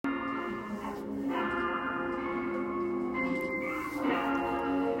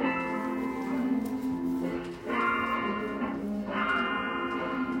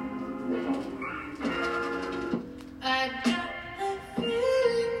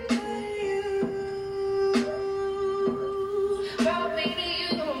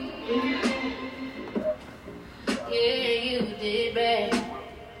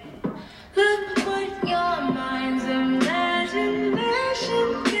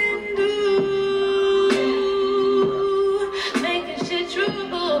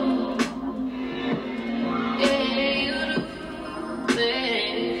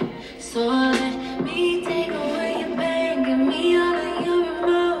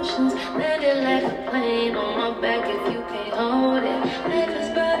it like a plane on my back if you can't hold it. Life is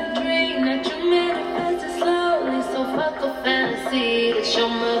but a dream that you manifest it slowly. So fuck a fantasy, it's your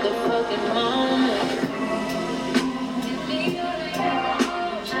motherfucking moment.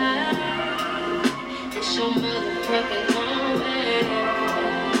 It's your motherfucking moment.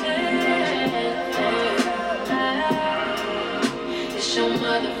 It's your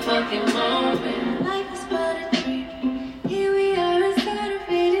motherfucking moment. Life is but a dream. Here we are inside of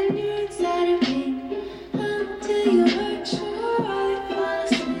it, and you're inside of me. Until you hurt your right, fall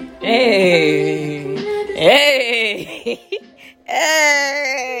asleep. Hey.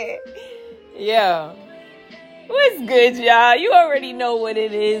 Yo. What's good, y'all? You already know what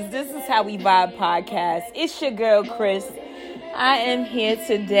it is. This is How We Vibe Podcast. It's your girl, Chris. I am here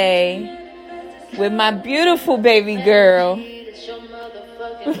today with my beautiful baby girl,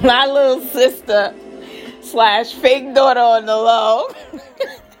 my little sister / fake daughter on the low.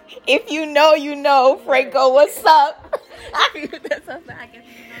 If you know, you know. Franco, what's up? That's a fact.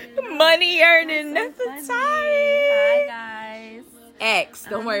 Money earning necessary. Hi, guys. X.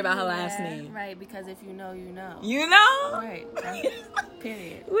 Don't worry about her last name. Right, because if you know, you know. You know? Right.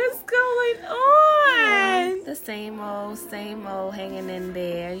 Period. What's going on? The same old, hanging in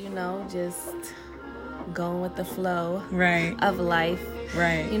there, just going with the flow Right. of life.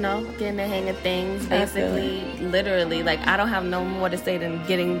 Right. Getting the hang of things. Basically, literally, like, I don't have no more to say than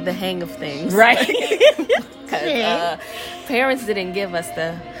getting the hang of things. Right. Because parents didn't give me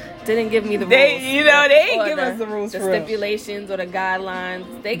the rules. They ain't or give us the rules the for real. stipulations or the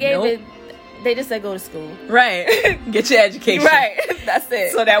guidelines. They gave it. They just said go to school. Right. Get your education. Right. That's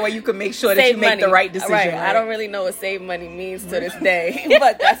it. So that way you can make sure that Save you make money. the right decision. Right. Right. I don't really know what save money means to this day,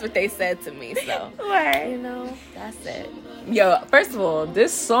 but that's what they said to me. So, Right. that's it. Yo, first of all,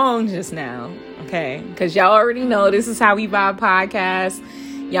 this song just now, okay? Because y'all already know this is How We Vibe Podcast.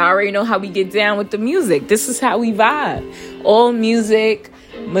 Y'all already know how we get down with the music. This is how we vibe. All music,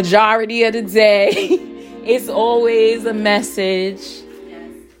 majority of the day. It's always a message.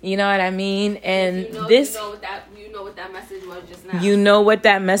 You know what I mean? And You know what that message was just now. You know what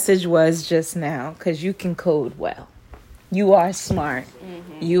that message was just now, because you can code well. You are smart.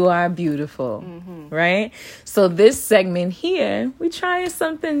 Mm-hmm. You are beautiful. Mm-hmm. Right? So this segment here, we trying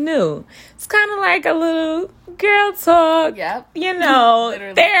something new. It's kind of like a little girl talk. Yep. Therapy,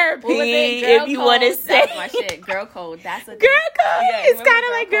 if you want to say. That's my shit. Girl code. That's a Girl code. Yeah, It's kind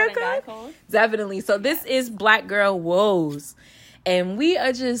of like girl and guy code. Definitely. So this is Black Girl Woes. And we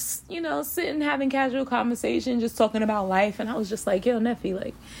are just, sitting, having casual conversation, just talking about life. And I was just like, yo, Neffy,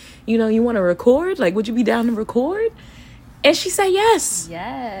 like, you want to record? Like, would you be down to record? And she said yes.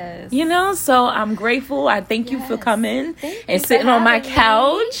 Yes. So I'm grateful. I thank you for coming Thank and you sitting for on my having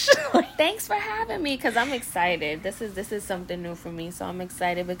couch. Thanks for having me, because I'm excited. This is something new for me, so I'm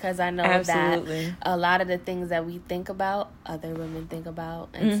excited because I know Absolutely. that a lot of the things that we think about, other women think about,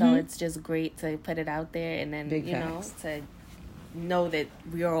 and so it's just great to put it out there, and then Big facts. to know that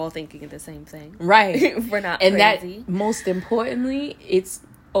we are all thinking the same thing. Right. We're not and crazy. that, most importantly, it's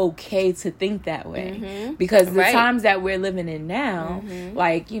okay to think that way, because the times that we're living in now,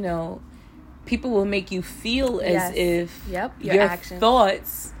 like, people will make you feel as if your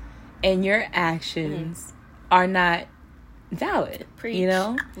thoughts and your actions are not valid. Preach.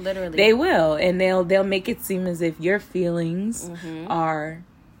 Literally, they will, and they'll make it seem as if your feelings are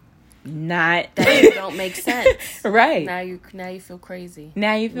not that don't make sense. Right. Now you feel crazy.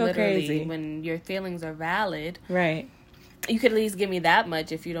 Now you feel Literally, crazy when your feelings are valid. Right. You could at least give me that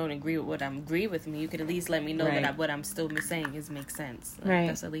much. If you don't agree with me, you could at least let me know Right. that what I'm still saying makes sense. Right.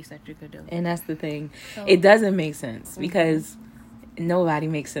 That's the least that you could do. And that's the thing. So, it doesn't make sense because nobody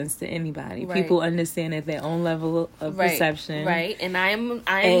makes sense to anybody. Right. People understand at their own level of perception. Right. And I'm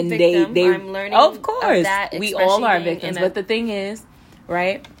and victim. they I'm learning. Of course. Of that, we all are especially victims. But the thing is,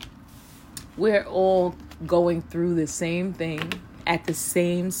 right, we're all going through the same thing at the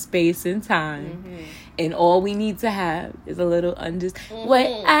same space and time. And all we need to have is a little What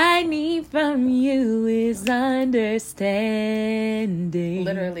I need from you is understanding.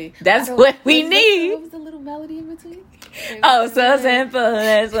 Literally. That's what we need. What was the little melody in between? Oh, so simple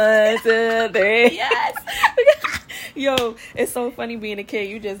as 1, 2, 3. Yes. Yo, it's so funny being a kid.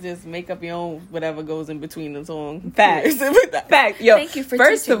 You just make up your own whatever goes in between the song. Facts. Fact. Yo, Thank you for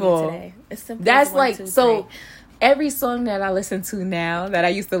first teaching of all, me today. It's simple that's as 1, like 2, 3. so. Every song that I listen to now that I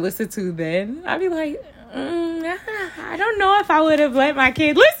used to listen to then, I'd be like, I don't know if I would have let my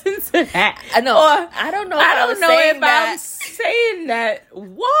kid listen to that. I know. Or, I don't know. I don't know if that. I'm saying that.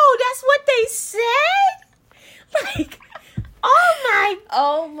 Whoa, that's what they said. Like,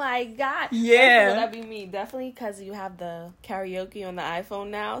 Oh my God. Yeah. Would that be me? Definitely, because you have the karaoke on the iPhone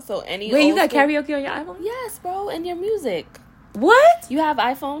now. So any Wait, you old got school- karaoke on your iPhone? Yes, bro, and your music. What? You have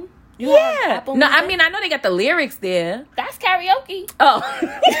iPhone? You have Yeah. Apple No, Music? I mean, I know they got the lyrics there. That's karaoke. Oh.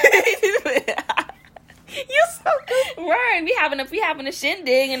 You so good. Word, we having a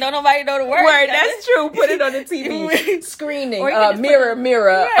shindig and don't nobody know the words. Word, that's true. Put it on the TV. Screening. Or you can just Mirror, put it-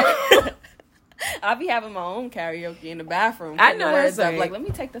 mirror. I'll be having my own karaoke in the bathroom. I putting know the words that's up. right. Like, let me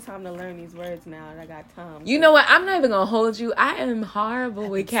take the time to learn these words now that I got time. You know what? I'm not even gonna hold you. I am horrible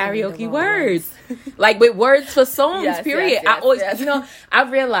with been singing the karaoke wrong words, like with words for songs. Yes, period. yes, I always, yes. you know, I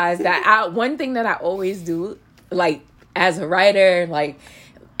realized that one thing that I always do, like as a writer, like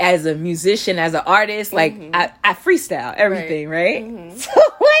as a musician, as an artist, like I freestyle everything, right? So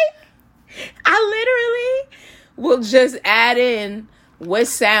like, I literally will just add in what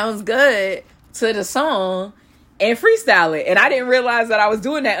sounds good to the song and freestyle it. And I didn't realize that I was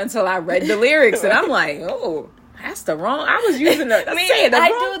doing that until I read the lyrics. And I'm like, oh, that's the wrong. I was using the. I mean, saying the I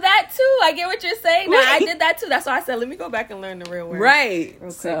wrong. do that too. I get what you're saying. Now, I Right. did that too. That's why I said, let me go back and learn the real words. Right. Real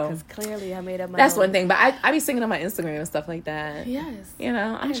quick, So because clearly I made up my that's own. one thing. But I be singing on my Instagram and stuff like that. Yes. You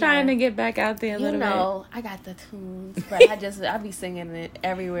know, I'm I trying know. to get back out there a You little know, I got the tunes, but I be singing it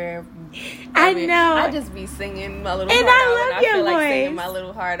everywhere. I know. I just be singing my little And heart I out love when I your feel like singing voice. my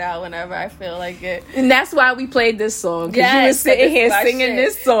little heart out whenever I feel like it. bit. And that's why we played this song. Because you Yes, were sitting this is here my singing shit.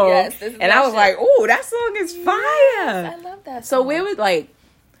 this song. Yes, this is and my I was shit. like, oh, that song is fire. I love that. So song. where was like,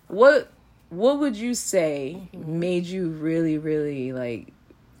 what would you say made you really, really like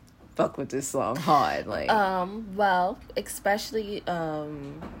fuck with this song hard? Like, Well, especially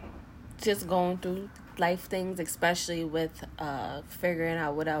just going through life things, especially with figuring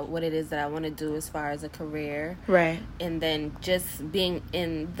out what it is that I want to do as far as a career, right, and then just being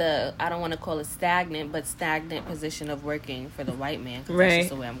in the, I don't want to call it stagnant, but stagnant position of working for the white man. 'Cause Right. That's just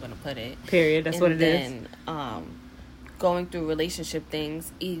the way I'm going to put it. period. That's And what it is. then, going through relationship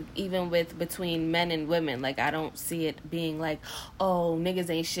things, even with between men and women, like I don't see it being like, oh, niggas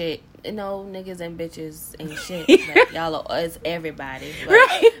ain't shit. No, niggas and bitches ain't shit. Like, y'all are, it's everybody. Like,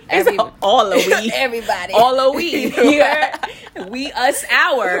 Right. It's all of we. everybody. All of we. Yeah. We, us,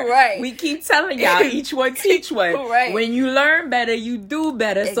 our. Right. We keep telling y'all, each one teach one. Right. When you learn better, you do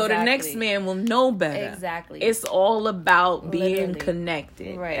better. So the next Exactly. man will know better. Exactly. It's all about being Literally.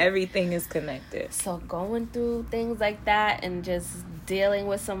 connected. Right. Everything is connected. So going through things like that and just dealing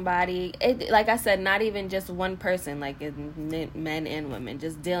with somebody, like I said, not even just one person, like men and women,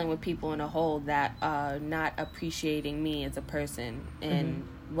 just dealing with people in a whole that are not appreciating me as a person and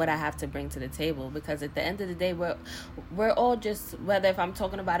what I have to bring to the table. Because at the end of the day, we're all just, whether if I'm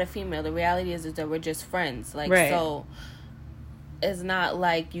talking about a female, the reality is that we're just friends. Like, Right. so it's not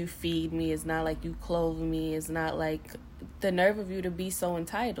like you feed me, it's not like you clothe me, it's not like the nerve of you to be so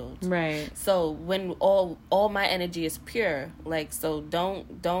entitled. Right. So when all my energy is pure, like, so don't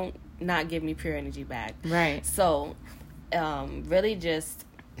not give me pure energy back. Right. So really just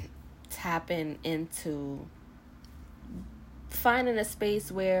tapping into finding a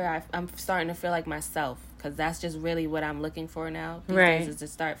space where I'm starting to feel like myself, because that's just really what I'm looking for now these Right. days, is to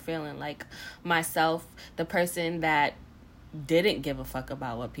start feeling like myself, the person that didn't give a fuck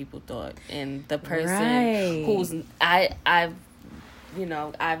about what people thought, and the person Right. who's I've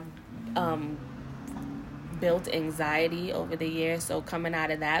built anxiety over the years, so coming out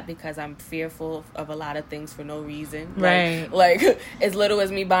of that, because I'm fearful of a lot of things for no reason. Right. Like as little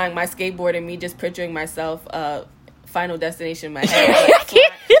as me buying my skateboard and me just picturing myself Final Destination in my head, like,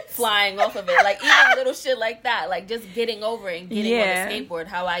 flying off of it, like even little shit like that, like just getting over it and getting Yeah. on the skateboard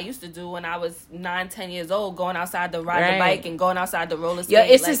how I used to do when I was 9-10 years old, going outside to ride the Right. bike and going outside to roller skate. Yeah,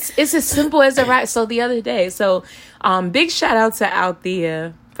 it's like, it's as simple as a right. So the other day, big shout out to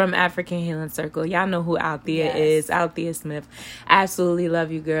Althea from African Healing Circle. Y'all know who Althea Yes. is. Althea Smith. Absolutely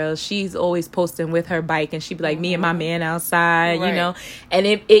love you, girl. She's always posting with her bike, and she'd be like, me and my man outside, you Right. know. And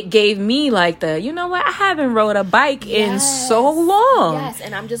it gave me like the, you know what? I haven't rode a bike in so long. Yes,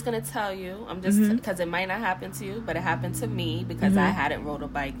 and I'm just gonna tell you, because it might not happen to you, but it happened to me because I hadn't rode a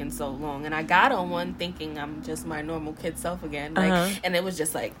bike in so long, and I got on one thinking I'm just my normal kid self again, like, and it was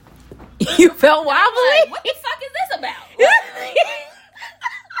just like, You felt I'm wobbly? like, what the fuck is this about? Like,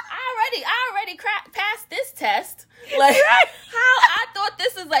 I already passed this test. Like, how I thought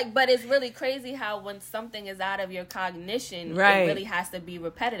this is like, but it's really crazy how when something is out of your cognition, Right. it really has to be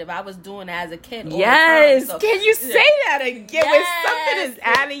repetitive. I was doing it as a kid. All Yes. the time, so, Can you say that again? When something Yes. is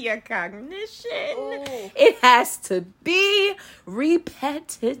out of your cognition, Ooh. it has to be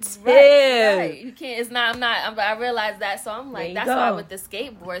repetitive. Right. You can't. It's not. I realize that, so I'm There like, you that's go. why with the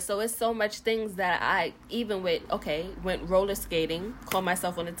skateboard. So it's so much things that I even with. Went roller skating. Called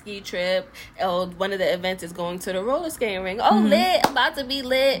myself on a ski trip. Oh, one of the events is going to the roller skating ring. Oh, lit! I'm about to be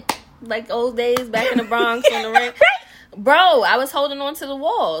lit. Like old days back in the Bronx on the ring. Bro, I was holding on to the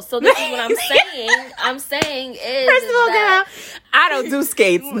wall. So this is what I'm saying. I'm saying is First of all, that, girl, I don't do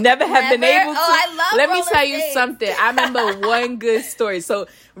skates. Never have been Never? able to. Oh, I love Let me roller tell you skates. something. I remember one good story. So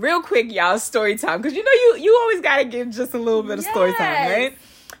real quick, y'all, story time. Because you know you always got to give just a little bit of story time, Yes. right?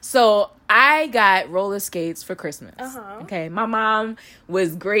 So I got roller skates for Christmas. Uh-huh. Okay, my mom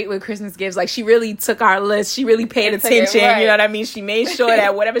was great with Christmas gifts. Like, she really took our list. She really paid And took it, attention. right. You know what I mean? She made sure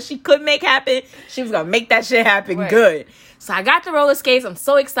that whatever she could make happen, she was gonna make that shit happen Right. good. So I got the roller skates. I'm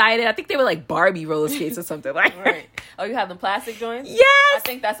so excited. I think they were like Barbie roller skates or something like that. Right. Oh, you have the plastic joints? Yes. I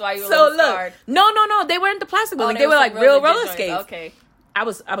think that's why you were So a little scarred. no, they weren't the plastic ones. Oh, Like, they were like some real good roller joints. skates. Okay. I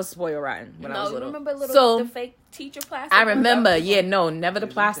was spoiled rotten when I was No, you little. remember So the fake teacher plastic? I ones? remember, never the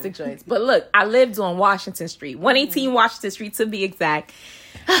plastic joints. But look, I lived on Washington Street, 118 Washington Street to be exact.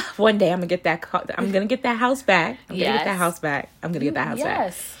 One day I'm gonna get that. I'm gonna get that house back. I'm gonna get that house back.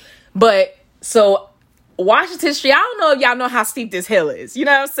 Yes. But so Washington Street, I don't know if y'all know how steep this hill is. You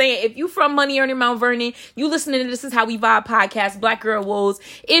know what I'm saying? If you from Money Earning Mount Vernon, you listening to This Is How We Vibe podcast, Black Girl Woes.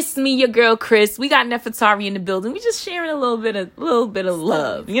 It's me, your girl Chris. We got Nefertari in the building. We just sharing a little bit of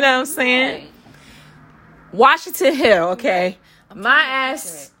love. You know what I'm saying? Right. Washington Hill, okay. My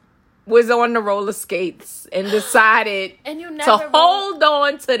ass was on the roller skates and decided And you to never hold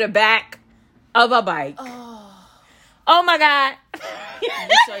on to the back of a bike. Oh my God. You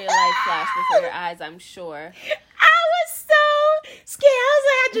saw your light flash before your eyes, I'm sure. I was so scared.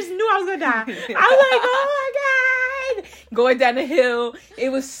 I just knew I was gonna die. I was like, oh my God. Going down the hill. It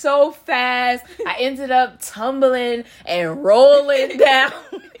was so fast. I ended up tumbling and rolling down.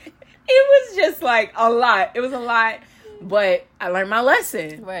 It was just like a lot. It was a lot. But I learned my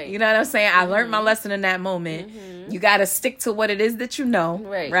lesson. Right. You know what I'm saying? I learned my lesson in that moment. You got to stick to what it is that you know.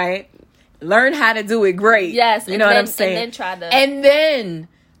 Right. Right? Learn how to do it great. Yes, You and know what then- I'm saying? and then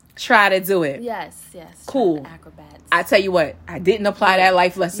try to do it. Yes. Cool. Acrobats. I tell you what, I didn't apply that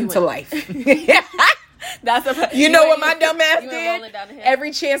life lesson to life. That's a, You know what my dumb ass you went rolling did? down the hill?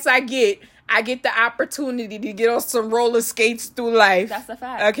 Every chance I get the opportunity to get on some roller skates through life. That's a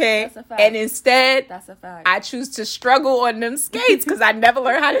fact. Okay? That's a fact. And instead, That's a fact. I choose to struggle on them skates because I never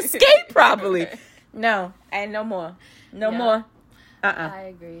learned how to skate properly. No, and no more. No Yeah. more. I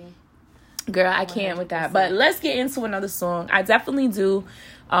agree. Girl, I can't with that. But let's get into another song. I definitely do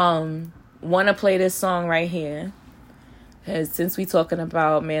want to play this song right here. Because since we talking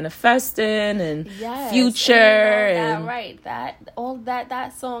about manifesting and Yes, future and, and right,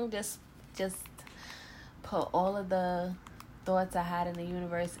 that song just put all of the thoughts I had in the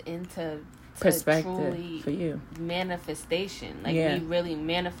universe into perspective truly for you. manifestation. Like Yeah. we really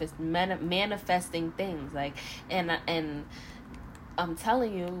manifesting things. Like and I'm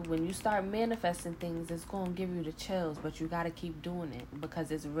telling you, when you start manifesting things, it's gonna give you the chills, but you gotta keep doing it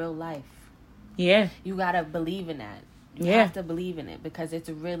because it's real life. Yeah. You gotta believe in that. You Yeah. have to believe in it because it's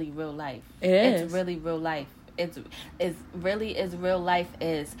really real life. It It's is. really real life. It's really is real life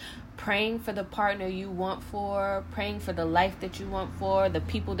is praying for the partner you want for, praying for the life that you want for, the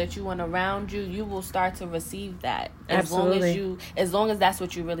people that you want around you. You will start to receive that Absolutely. as long as that's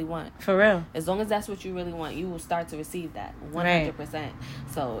what you really want. For real. As long as that's what you really want, you will start to receive that 100%. Right.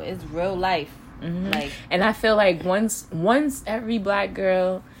 So it's real life. Like And I feel like once every black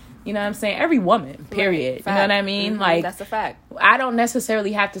girl, you know what I'm saying? Every woman, period. Right. You know what I Fact. mean? Mhm. Like, that's a fact. I don't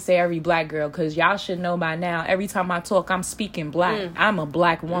necessarily have to say every black girl because y'all should know by now. Every time I talk, I'm speaking black. I'm a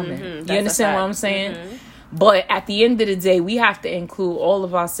black woman. That's You a understand what fact. I'm saying? But at the end of the day, we have to include all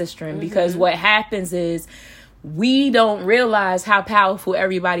of our sistering because what happens is we don't realize how powerful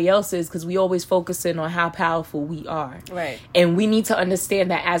everybody else is because we always focusing on how powerful we are. Right. And we need to understand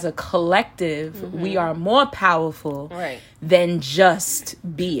that as a collective, we are more powerful Right. than just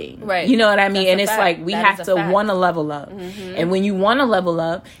being. Right. You know what I mean? That's And a it's fact. like we That have is a to fact. want to level up. And when you want to level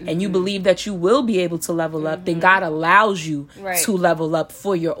up and you believe that you will be able to level up, then God allows you Right. to level up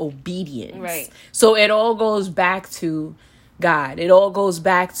for your obedience. Right. So it all goes back to God. It all goes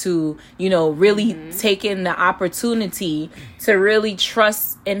back to, you know, really taking the opportunity to really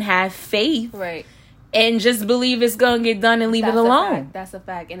trust and have faith Right. and just believe it's gonna get done and leave it alone. That's a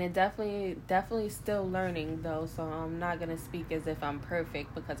fact. And it definitely still learning though. So I'm not gonna speak as if I'm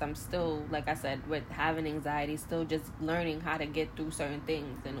perfect, because I'm still, like I said, with having anxiety, still just learning how to get through certain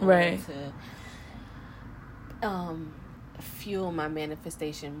things in order to fuel my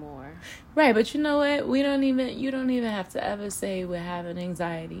manifestation more. Right, but you know what? You don't even have to ever say we're having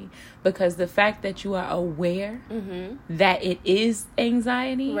anxiety, because the fact that you are aware that it is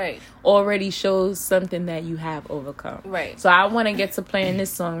anxiety already shows something that you have overcome. Right. So I want to get to playing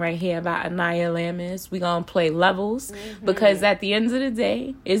this song right here about Anaya Lamis. We're going to play Levels, because at the end of the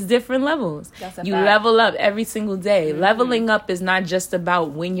day, it's different levels. You level up every single day. Leveling up is not just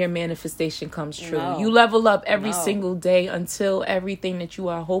about when your manifestation comes true. No. You level up every single day until everything that you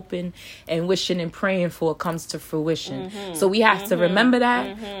are hoping and wishing and praying for comes to fruition. So we have to remember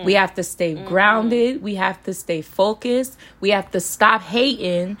that. We have to stay grounded. We have to stay focused. We have to stop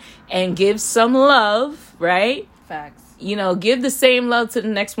hating and give some love, right? Facts. You know, give the same love to the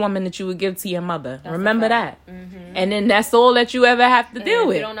next woman that you would give to your mother. That's remember that. And then that's all that you ever have to deal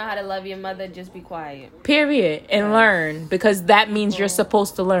with. If you don't know how to love your mother, just be quiet. Period. And learn, because that means you're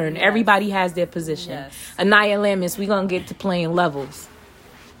supposed to learn. Yes. Everybody has their position. Yes. Anaya Lamis, we're going to get to playing Levels.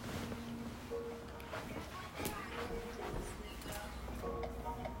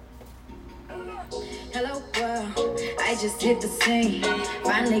 Hello world, I just hit the scene.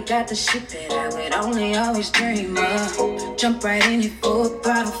 Finally got the shit that I would only always dream of. Jump right in it, full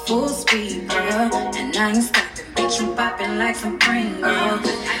throttle, full speed, girl. And I ain't stopping, bitch, I'm popping like some Pringles.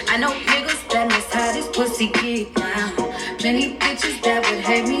 I know niggas that miss how this pussy get down. Plenty bitches that would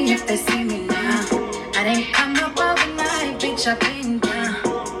hate me if they see me now. I didn't come up overnight, bitch, I've been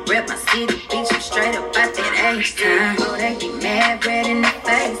down. Rep my city, bitch, I'm straight up out that H-time. Oh, they get mad, red in the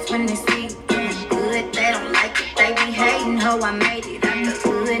face when they see it. They don't like it, they be hating. Ho, I made it out the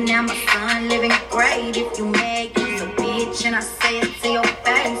hood, now my son living great. If you mad, you's a bitch, and I say it to your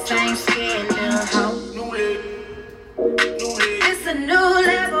face. I ain't scared, little hoe. It's a new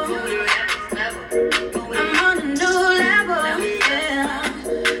level. I'm on a new level, yeah.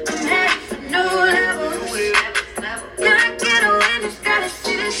 I'm headed for new levels. Can I get a witness? Gotta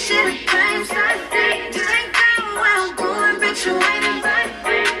see this shit at times. You ain't down where I'm going, bitch, you ain't invited.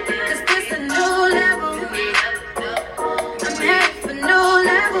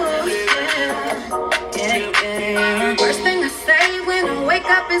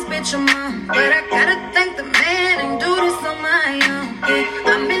 Is bitch I'm on, but I gotta thank the man and do this on my own.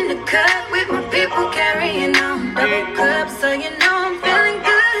 Yeah, I'm in the cut with my people carrying on double cups, so you know I'm feeling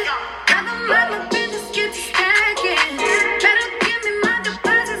good. Rather mind my business, get to stacking. Better give me my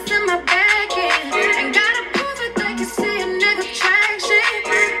deposits in my bag, yeah. Ain't gotta prove it, they can see a nigga traction.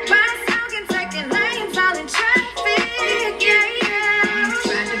 Buying song and taking names all in traffic, yeah.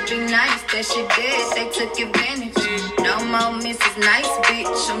 Tried to be nice, that shit dead, they took advantage. No more Mrs. Nice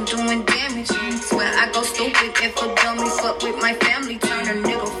bitch, I'm doing damage. Swear I go stupid if a dummy fuck with my family. Turn a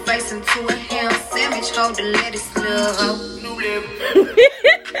nigga face into a ham sandwich. Hold the lettuce, little hoe.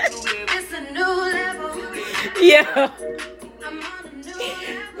 It's a new level. Yeah. I'm on a new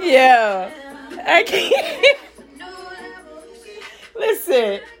level. Yeah. I can't.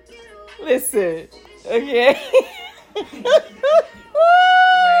 Listen. Okay.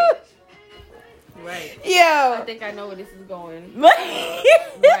 Right. Yo. I think I know where this is going. Right.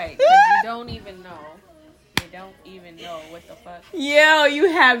 Because you don't even know. You don't even know what the fuck. Yo,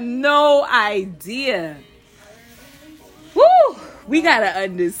 you have no idea. Woo! We gotta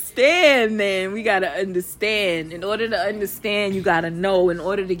understand, man. We gotta understand. In order to understand, you gotta know. In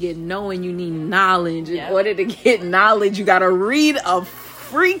order to get knowing, you need knowledge. In order to get knowledge, you gotta read a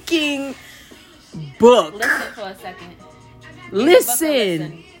freaking book. Listen for a second.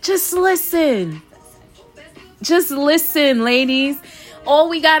 Listen. Just listen. Just listen, ladies. All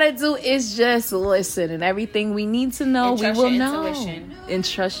we gotta do is just listen, and everything we need to know, we will know. And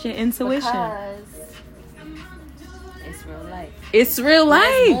trust your intuition. Because it's real life. It's real life.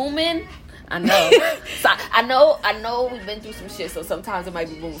 It's booming. I know. So I know we've been through some shit, so sometimes it might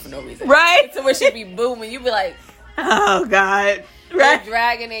be booming for no reason. Right? Intuition be booming. You be like, oh God. Right. You're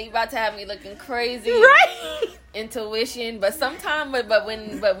dragging it. You about to have me looking crazy. Right. Intuition, but sometimes, but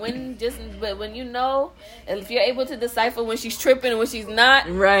when you know, if you're able to decipher when she's tripping and when she's not,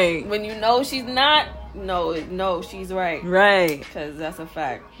 right? When you know she's not, no, she's right, because that's a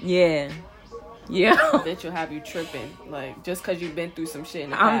fact. Yeah. Bitch will have you tripping, like just because you've been through some shit in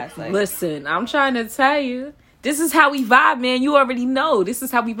the past. Like, listen, I'm trying to tell you. This is how we vibe, man. You already know. This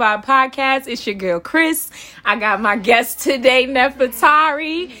is how we vibe podcast. It's your girl, Chris. I got my guest today,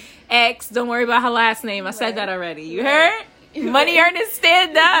 Nefertari X. Don't worry about her last name. I said that already. You heard? Money Earners,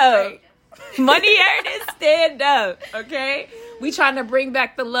 stand up. Money earners, stand up, okay? We trying to bring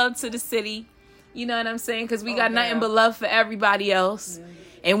back the love to the city. You know what I'm saying? Because we got nothing but love for everybody else. Mm-hmm.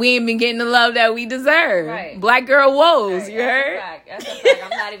 And we ain't been getting the love that we deserve. Right. Black girl woes, right. You heard? That's a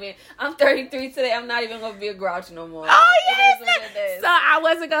fact. I'm 33 today. I'm not even going to be a grouch no more. Oh, yes. So I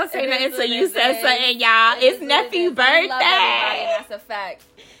wasn't going to say nothing until you said something, y'all. It's Neffy's birthday. That's a fact.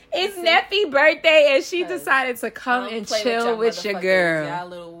 It's Neffy's birthday, and she decided to come and chill with your girl. Y'all a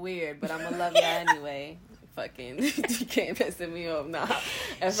little weird, but I'm going to love y'all anyway. Fucking, you can't piss me off now.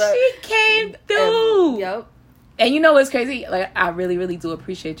 She came through. Yep. And you know what's crazy? Like, I really, really do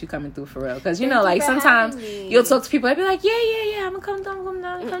appreciate you coming through for real. Because, you know, like, sometimes you'll talk to people and be like, yeah, I'm going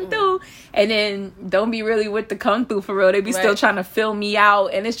to come through. And then don't be really with the come through for real. They be still trying to fill me out.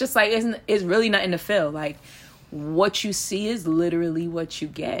 And it's just like, it's really nothing to fill. Like, what you see is literally what you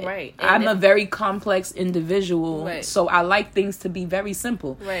get. Right. I'm a very complex individual. Right. So I like things to be very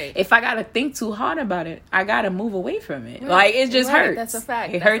simple. Right. If I got to think too hard about it, I got to move away from it. Right. Like, it just hurts. That's a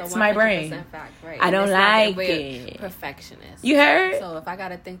fact. It hurts my brain. Fact. Right. I don't like it. Perfectionist. You heard? So if I got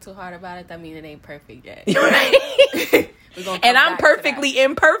to think too hard about it, that means it ain't perfect yet. Right. And I'm perfectly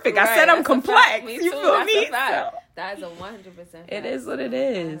imperfect. Right. I said I'm complex. Me you too. feel That's me? A fact. That is a 100% fact. It is what it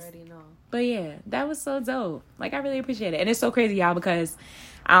is. I already know. But yeah, that was so dope. Like, I really appreciate it. And it's so crazy, y'all, because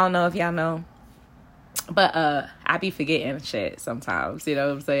I don't know if y'all know, but I be forgetting shit sometimes. You know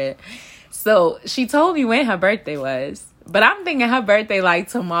what I'm saying? So she told me when her birthday was. But I'm thinking her birthday like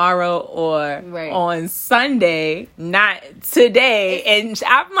tomorrow or on Sunday, not today. And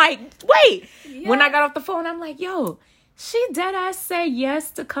I'm like, wait. Yes. When I got off the phone, I'm like, yo, she dead ass said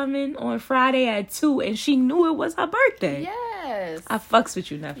yes to come in on Friday at 2, and she knew it was her birthday. Yes. I fucks with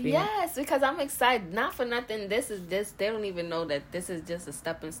you, Neffy. Yes, because I'm excited. Not for nothing. They don't even know that this is just a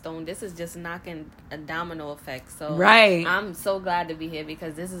stepping stone. This is just knocking a domino effect. So I'm so glad to be here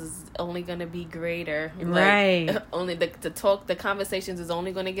because this is only going to be greater. Like, only the conversations is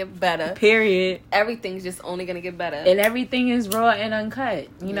only going to get better. Period. Everything's just only going to get better. And everything is raw and uncut.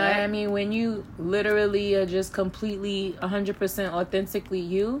 You know what I mean? When you literally are just completely 100% authentically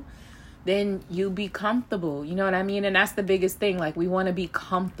you, then you be comfortable. You know what I mean? And that's the biggest thing. Like, we want to be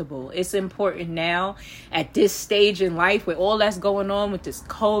comfortable. It's important now at this stage in life with all that's going on with this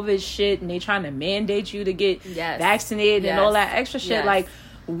COVID shit and they trying to mandate you to get vaccinated and all that extra shit. Like,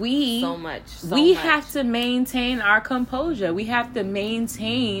 we have to maintain our composure. We have to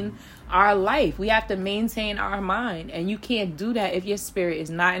maintain our life. We have to maintain our mind. And you can't do that if your spirit is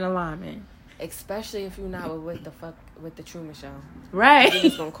not in alignment. Especially if you're not with the Truman Show. Right. I'm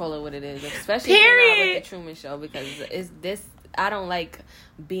just gonna call it what it is. Especially if you're not with the Truman Show, because it's this. I don't like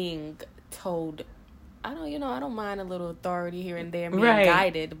being told. I don't mind a little authority here and there, being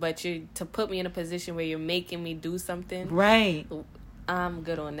guided, but to put me in a position where you're making me do something. Right. I'm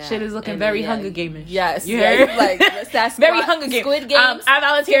good on that. Shit is looking very Hunger Game-ish. Yes. You heard? Like, that's very Hunger Games. Squid Games. I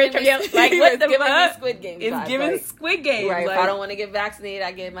volunteered. Like, what the fuck? Squid Games. It's giving Squid Games. Right. Like, if I don't want to get vaccinated,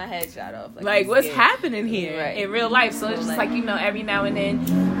 I get my head shot off. Like what's happening here in real life? So it's just like, every now and then.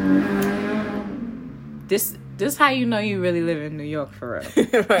 This how you know you really live in New York for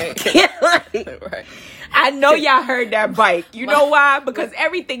real. Right. Right. I know y'all heard that bike. You know why? Because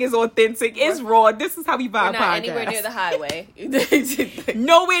everything is authentic. It's raw. This is how we vibe podcast. Not anywhere near the highway.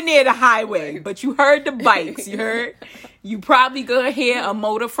 Nowhere near the highway. But you heard the bikes. You heard? You probably gonna hear a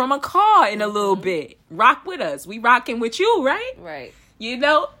motor from a car in a little bit. Rock with us. We rocking with you, right? Right.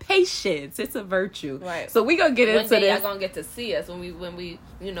 Patience. It's a virtue. Right. So we gonna get into this. One day y'all gonna get to see us when we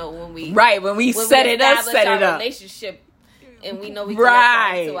set it up. Relationship. And we know we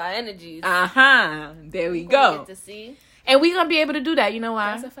can into our energies. There we go. Get to see. And we gonna be able to do that. You know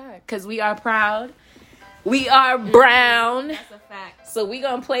why? That's a fact. Because we are proud. We are brown. That's a fact. So we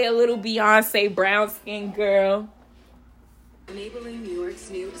gonna play a little Beyonce, Brown Skin Girl. Enabling New York's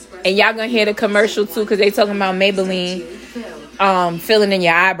new express. And y'all gonna hear the commercial too, because they talking about Maybelline filling in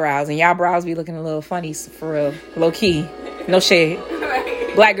your eyebrows, and y'all brows be looking a little funny for real, low key, no shade.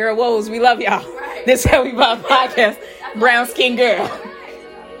 Right. Black girl woes, we love y'all. Right. This is how we vibe podcast. Brown Skin Girl.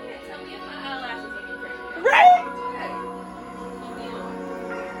 Right.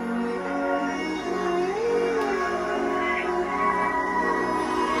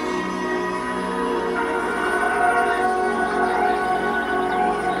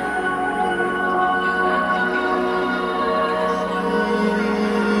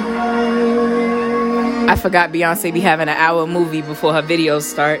 I forgot Beyonce be having an hour movie before her videos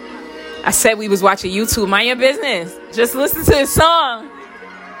start. I said we was watching YouTube. Mind your business. Just listen to this song.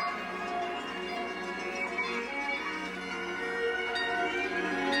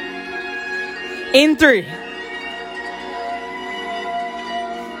 In 3,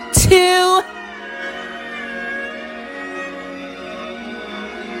 2, 2,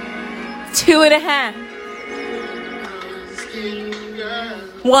 2.5,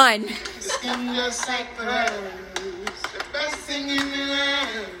 1. Skin just like pearls, the best thing in the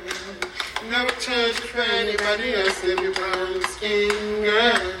world. Never change for anybody else if you brown skin,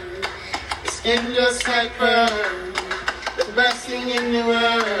 girl. Skin just like pearls, the best thing in the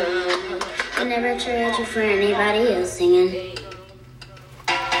world. I never trade you for anybody else singing.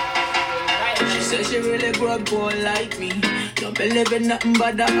 She says she really broke boy like me. Don't believe in nothing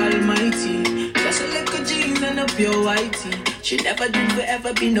but the Almighty. Just a little jeans and a pure whitey. She never dreamed to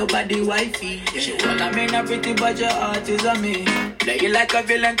ever be nobody wifey. She wanna mean a pretty but your heart is on me. Play you like a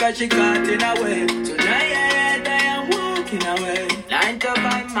villain cause she caught in a way. Tonight I am walking away. 9 to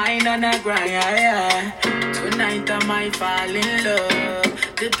 5 mind on a grind. Tonight I might fall in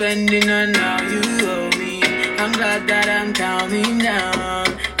love. Depending on how you hold me. I'm glad that I'm calming down.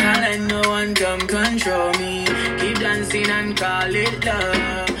 Can't let no one come control me. Keep dancing and call it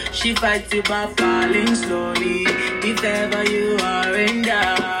love. She fights it by falling slowly. If ever you are in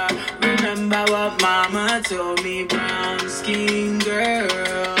doubt, remember what mama told me. Brown skin girl,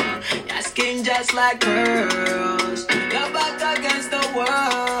 your skin just like pearls. You're back against the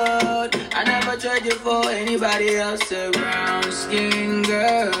world. I never tried you for anybody else. A brown skin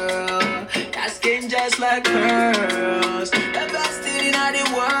girl, your skin just like pearls. The best thing in the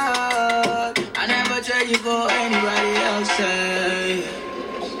world. I never tried you for anybody else.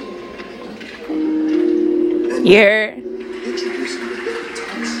 Yeah.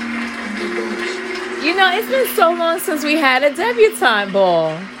 You know, it's been so long since we had a debutante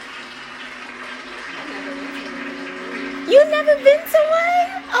ball. You never been to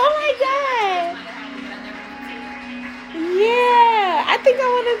one? Oh my god. Yeah, I think I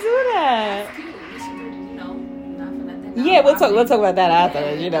want to do that. Yeah, we'll talk about that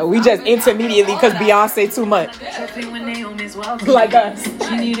after. You know, we just intermediately because Beyonce too much. Like us.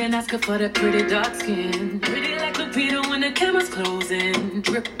 She need an Oscar for the pretty dark skin. Pretty like Lupita when the camera's closing.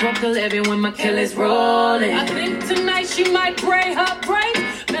 Drip broke the levy when my killer's rolling. I think tonight she might braid her brain.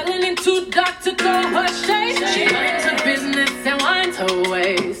 Melanin too dark to throw her shade. She minds her business and winds her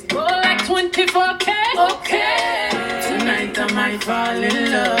waist. Roll like 24K. Okay. Tonight I might fall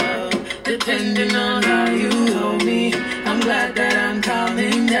in love. Depending on how you hold me. I'm glad that I'm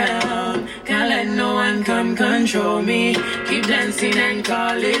calming down. Can't let no one come control me. Keep dancing and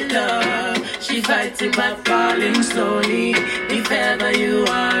call it love. She fights it by falling slowly. If ever you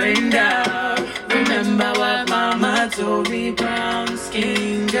are in doubt, remember what mama told me. Brown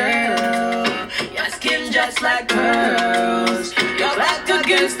skin girl, your skin just like pearls. You're back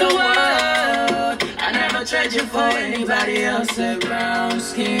against the world. I never tried you for anybody else. A brown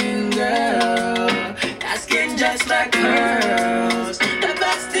skin girl, your skin just like pearls. The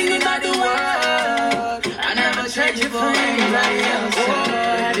best thing in the world. I never tried you for anybody else.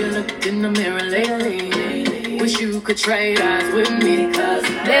 Have you looked in the mirror lately? Wish you could trade eyes with me. Cause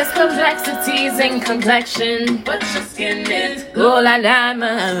there's complexities in complexion, but your skin is Gold like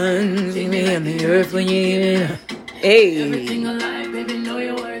diamonds. See me on the earth when you hey. everything alive, baby, know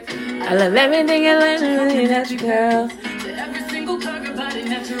your worth. I love everything I learned about you, girl. Every single curve, your body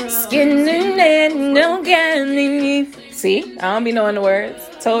natural. Skin and no candy. See, I don't be knowing the words.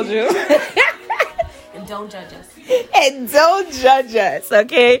 Told you. And don't judge us. And don't judge us,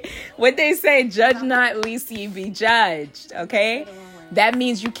 okay? What they say, judge not, lest ye be judged, okay? That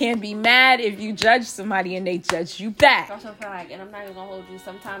means you can't be mad if you judge somebody and they judge you back. That's a fact, and I'm not even gonna hold you.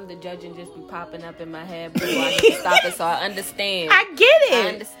 Sometimes the judging just be popping up in my head, but I need to stop it so I understand. I get it. I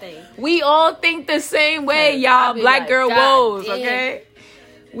understand. We all think the same way, y'all. be Black like, girl God woes, damn. okay?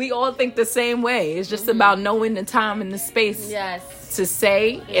 We all think the same way. It's just about knowing the time and the space Yes. to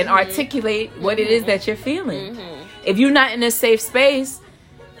say and articulate what it is that you're feeling. If you're not in a safe space,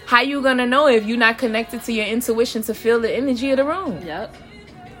 how you gonna know if you're not connected to your intuition to feel the energy of the room? Yep.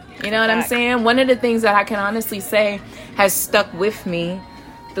 You know what I'm saying? One of the things that I can honestly say has stuck with me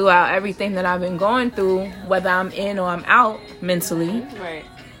throughout everything that I've been going through, whether I'm in or I'm out mentally, Right.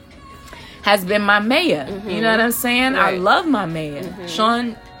 has been my mayor. You know what I'm saying? I Right. love my mayor.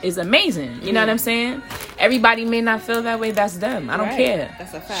 Sean is amazing. You know what I'm saying? Everybody may not feel that way. That's them. I don't Right. care.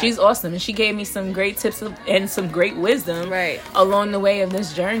 That's a fact. She's awesome. And she gave me some great tips and some great wisdom Right. along the way of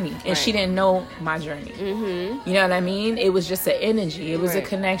this journey. And she Right. didn't know my journey. You know what I mean? It was just an energy. It was a Right.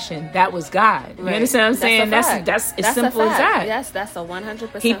 connection. That was God. You Right. understand what I'm saying? a fact. That's as a simple as fact. that. Yes, that's a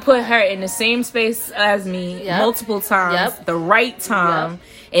 100%. He put fact. her in the same space as me Yep. multiple times, Yep. the right time,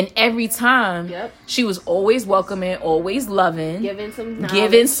 and every time Yep. she was always welcoming, always loving, Giving some knowledge.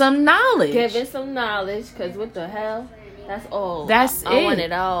 giving some knowledge. Giving some knowledge, because what the hell? That's all. That's I want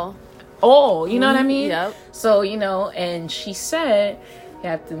it all. All, you know what I mean? Yep. So, and she said, you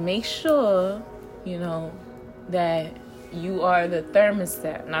have to make sure, that you are the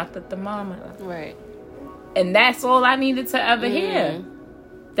thermostat, not the thermometer. Right. And that's all I needed to ever hear.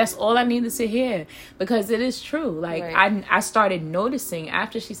 That's all I needed to hear. Because it is true. Like, I started noticing,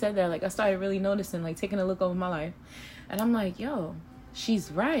 after she said that, like, I started really noticing, like, taking a look over my life. And I'm like, yo,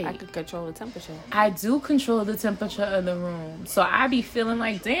 she's right. I could control the temperature. I do control the temperature of the room. So I be feeling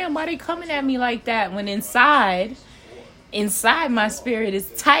like, damn, why they coming at me like that? When inside my spirit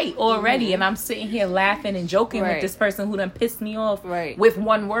is tight already. And I'm sitting here laughing and joking with this person who done pissed me off with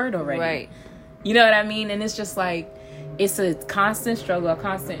one word already. Right. You know what I mean? And it's just like, it's a constant struggle, a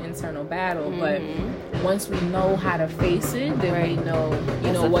constant internal battle. But once we know how to face it, then we know,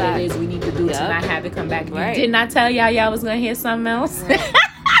 what it is we need to do to not have it come back. Didn't I tell y'all was going to hear something else?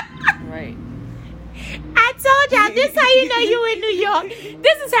 Right. I told y'all, this how you know you in New York.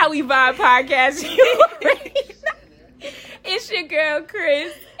 This is how we vibe podcast. You already know. It's your girl,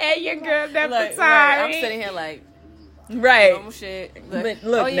 Chris, and your girl, Nefertari. I'm sitting here like... Right. Normal shit.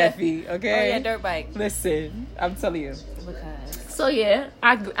 Look, Neffy, okay? Oh, yeah, dirt bike. Listen, I'm telling you. Because. So, yeah,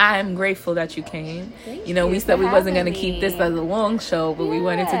 I am grateful that you came. Thank we said we wasn't going to me. keep this as a long show, but we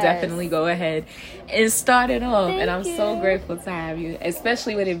wanted to definitely go ahead and start it off. And I'm so grateful to have you,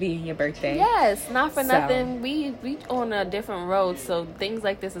 especially with it being your birthday. Yes, not for nothing. We on a different road, so things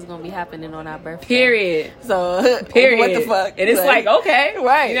like this is going to be happening on our birthday. Period. So, period. What the fuck? And it's like, okay.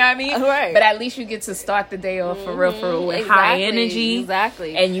 Right. You know what I mean? Right. But at least you get to start the day off for real with high energy.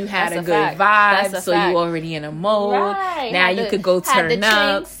 Exactly. And you had a good vibe, so you already in a mode. Right. Now you could go turn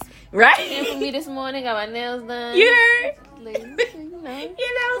up. Right. Came for me this morning, got my nails done. You heard?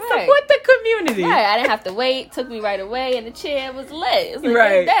 Support the community. Right. I didn't have to wait. Took me right away, and the chair was lit. It's a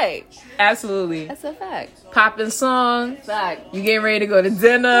good day. Absolutely. That's a fact. Popping songs. Fact. You getting ready to go to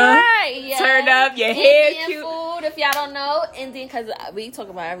dinner. Right. Yeah. Turn up. Your hair Indian cute. Food. If y'all don't know, Indian, because we talk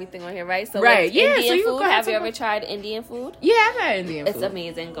about everything on here, right? So right. Yeah. Indian so you food. Have you ever tried Indian food? Yeah, I've had Indian food. It's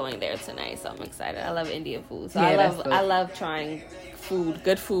amazing going there tonight, so I'm excited. I love Indian food. So yeah, I love trying food,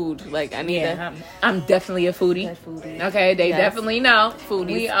 good food. Like I need I'm definitely a foodie. Good foodie. Okay, they definitely know.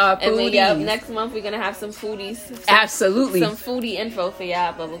 Foodies. We are foodies. And then, next month we're gonna have some foodies. Absolutely. Some foodie info for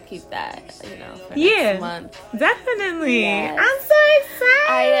y'all, but we'll keep that, for next month. Definitely. Yes. I'm so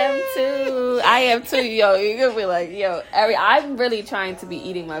excited. I am too. Yo, you're gonna be like, yo, I'm really trying to be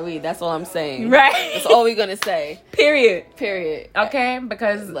eating my weed. That's all I'm saying. Right. That's all we're gonna say. Period. Okay,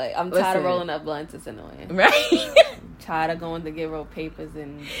 because like I'm tired of rolling up blunts. It's annoying. Right. Tired of going to get rolled papers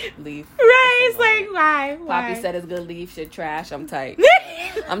and leaf. Right. It's like why? Poppy said it's good leaf shit trash. I'm tight.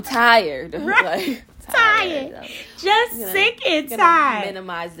 I'm tired. Right. Like, tired. Just sick and tired.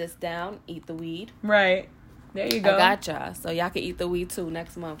 Minimize this down. Eat the weed. Right. There you go. I got y'all. So y'all can eat the weed too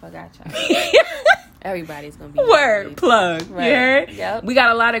next month. I got y'all. Everybody's gonna be word plug. Right. You heard? Yep. We got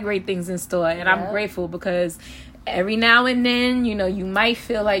a lot of great things in store, and I'm grateful because every now and then, you might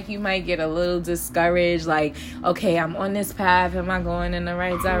feel like you might get a little discouraged. Like, okay, I'm on this path. Am I going in the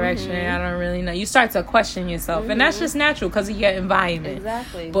right direction? I don't really know. You start to question yourself. And that's just natural because of your environment.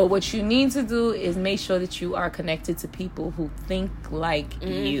 Exactly. But what you need to do is make sure that you are connected to people who think like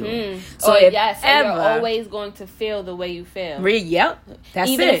you. So you're always going to feel the way you feel. Yep. That's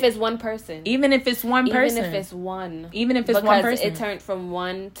Even it. if it's one person. Even if it's one person. Even if it's one. Because one person. It turned from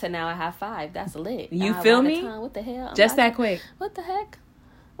one to now I have 5. That's lit. You feel me? What the hell? Just that quick. What the heck?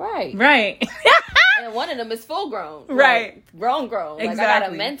 Right. And one of them is full grown. Right. Like, grown. Exactly. Like, I got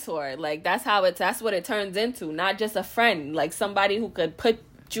a mentor. Like, that's what it turns into. Not just a friend. Like, somebody who could put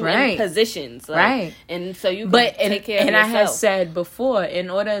you in positions. Like, and so you can take care of yourself. And I have said before, in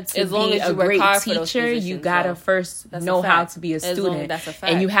order to be a great teacher, you gotta first know how to be a student. That's a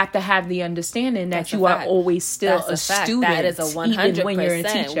fact. And you have to have the understanding that you are always still a student. That is a 100%. Even when you're a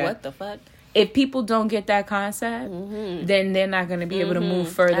teacher. What the fuck? If people don't get that concept, then they're not going to be able to move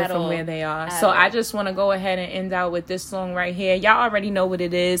further from where they are. So I just want to go ahead and end out with this song right here. Y'all already know what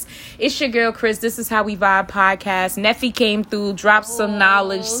it is. It's your girl, Chris. This is How We Vibe podcast. Neffy came through, dropped some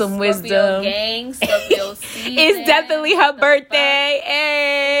knowledge, some wisdom. Gang, Scorpio season. It's definitely her birthday.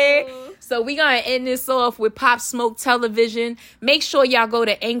 Hey. So we're going to end this off with Pop Smoke Television. Make sure y'all go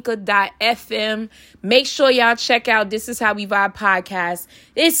to anchor.fm. Make sure y'all check out This Is How We Vibe podcast.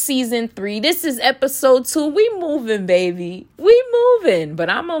 It's season 3. This is episode 2. We moving, baby. We moving. But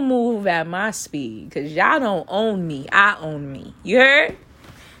I'm going to move at my speed because y'all don't own me. I own me. You heard?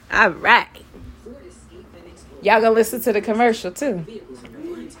 All right. Y'all going to listen to the commercial too.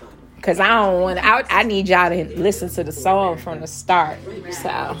 Because I need y'all to listen to the song from the start.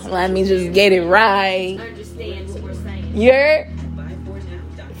 So let me just get it right. Understand what we're saying. You're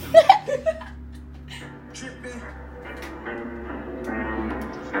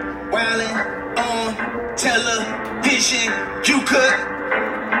Wildin' on television, you could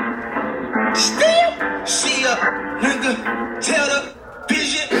still see a nigga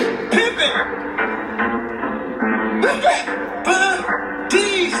television pimpin'. But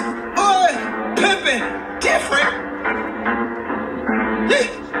these boys pimpin' different.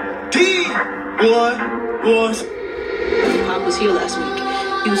 These boys. Pop was here last week.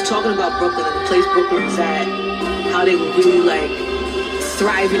 He was talking about Brooklyn and the place Brooklyn was at, how they were really like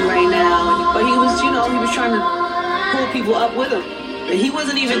thriving right now. But he was, he was trying to pull people up with him. And he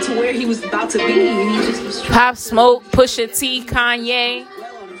wasn't even to where he was about to be. He just was trying Pop Smoke, Pusha T, Kanye.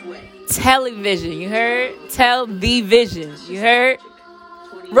 Television, you heard? Tell the vision, you heard?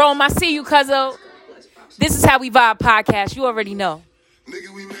 Rome, I see you, cuzzo. This is how we vibe podcast. You already know. Nigga,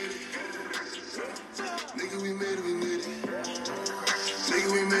 we made it. Nigga, we made it, we made it. Nigga,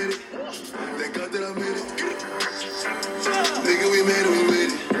 we made it. Thank God that I made it. Nigga, we made it, we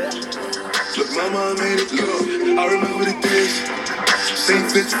made it. Look, my mom made it. Look, I remember the days. St.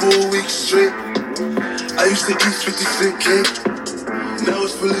 Fitz 4 weeks straight. I used to eat 50-cent cake. Now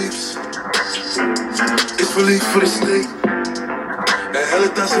it's for leaves. It's for leaves for the steak. And hella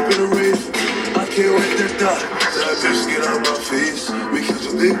thoughts up in the rave. I can't wait that thought. That bitch get out my face. We killed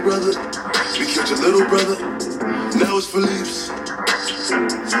your big brother. We killed your little brother. Now it's for leaves.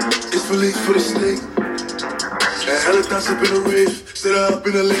 It's for leaves for the steak. And hella thoughts up in the rave. Sit up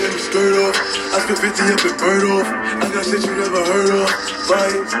in the lamb, skirt off. I spent 50 up and bird off. I got shit you never heard of.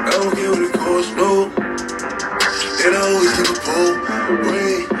 Fine, I don't care what it costs, no. And I always keep a pole.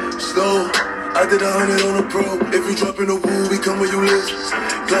 Rain, snow. I did 100 on a pro. If you drop in the woo, we come where you live.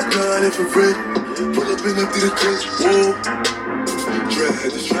 Glock 9 infrared. Pull up and empty the clip. Whoa. Dread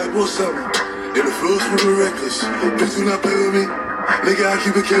had this track all summer. And the floors were reckless. Bitch, do not play with me. Nigga, I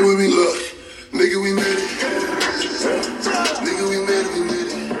keep a K with me. Look, nigga, we made it. Nigga, we made it, we made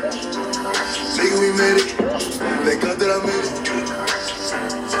it. Nigga, we made it. Thank God that I made it.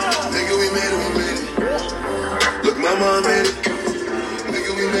 Nigga, we made it, we made it. Look, my mom made it.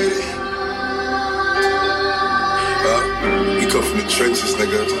 Nigga, we made it. We come from the trenches,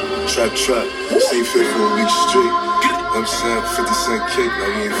 nigga. Trap. St. Fit 4 weeks straight. I'm saying 50-cent cake, now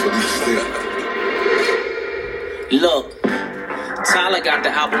we ain't for these steak. Look, Tyler got the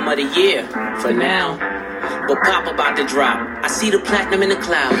album of the year for now. But Pop about to drop. I see the platinum in the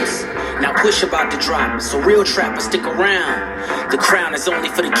clouds. Now Push about to drop. So real trappers stick around. The crown is only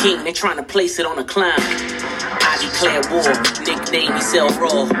for the king. They trying to place it on a clown. I declare war. Nickname me sell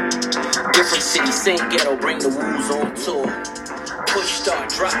raw. Different city, same ghetto. Bring the woos on tour. Push start,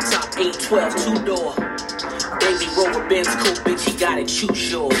 drop top, 812, 2-door. Baby Rover Benz coupe, bitch, he got it,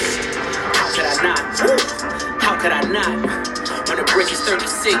 choose yours. How could I not? Woo! How could I not? When the brick is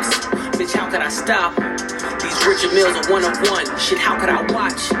 36, bitch, how could I stop? These Richard Mills are 1 of 1. Shit, how could I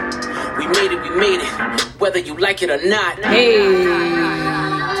watch? We made it, whether you like it or not. Hey.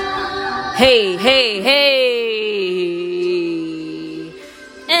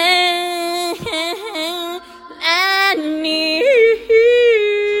 I need.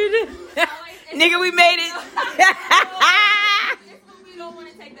 Nigga, we made it. We don't want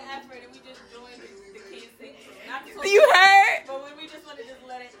to take the effort and we just join the kids sing. You heard? But when we just want to just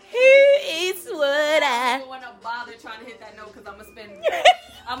let it. Here is what I don't want to bother trying to hit that note because I'm going to spend.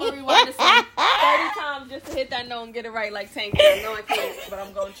 I'm going to rewind this song 30 times just to hit that note and get it right like Tank. I know I can't, but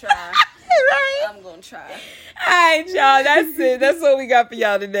I'm going to try. Right. I'm going to try. All right, y'all. That's it. That's what we got for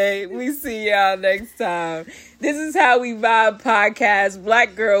y'all today. We see y'all next time. This is How We Vibe podcast.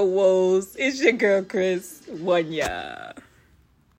 Black Girl Woes. It's your girl, Chris. One, y'all.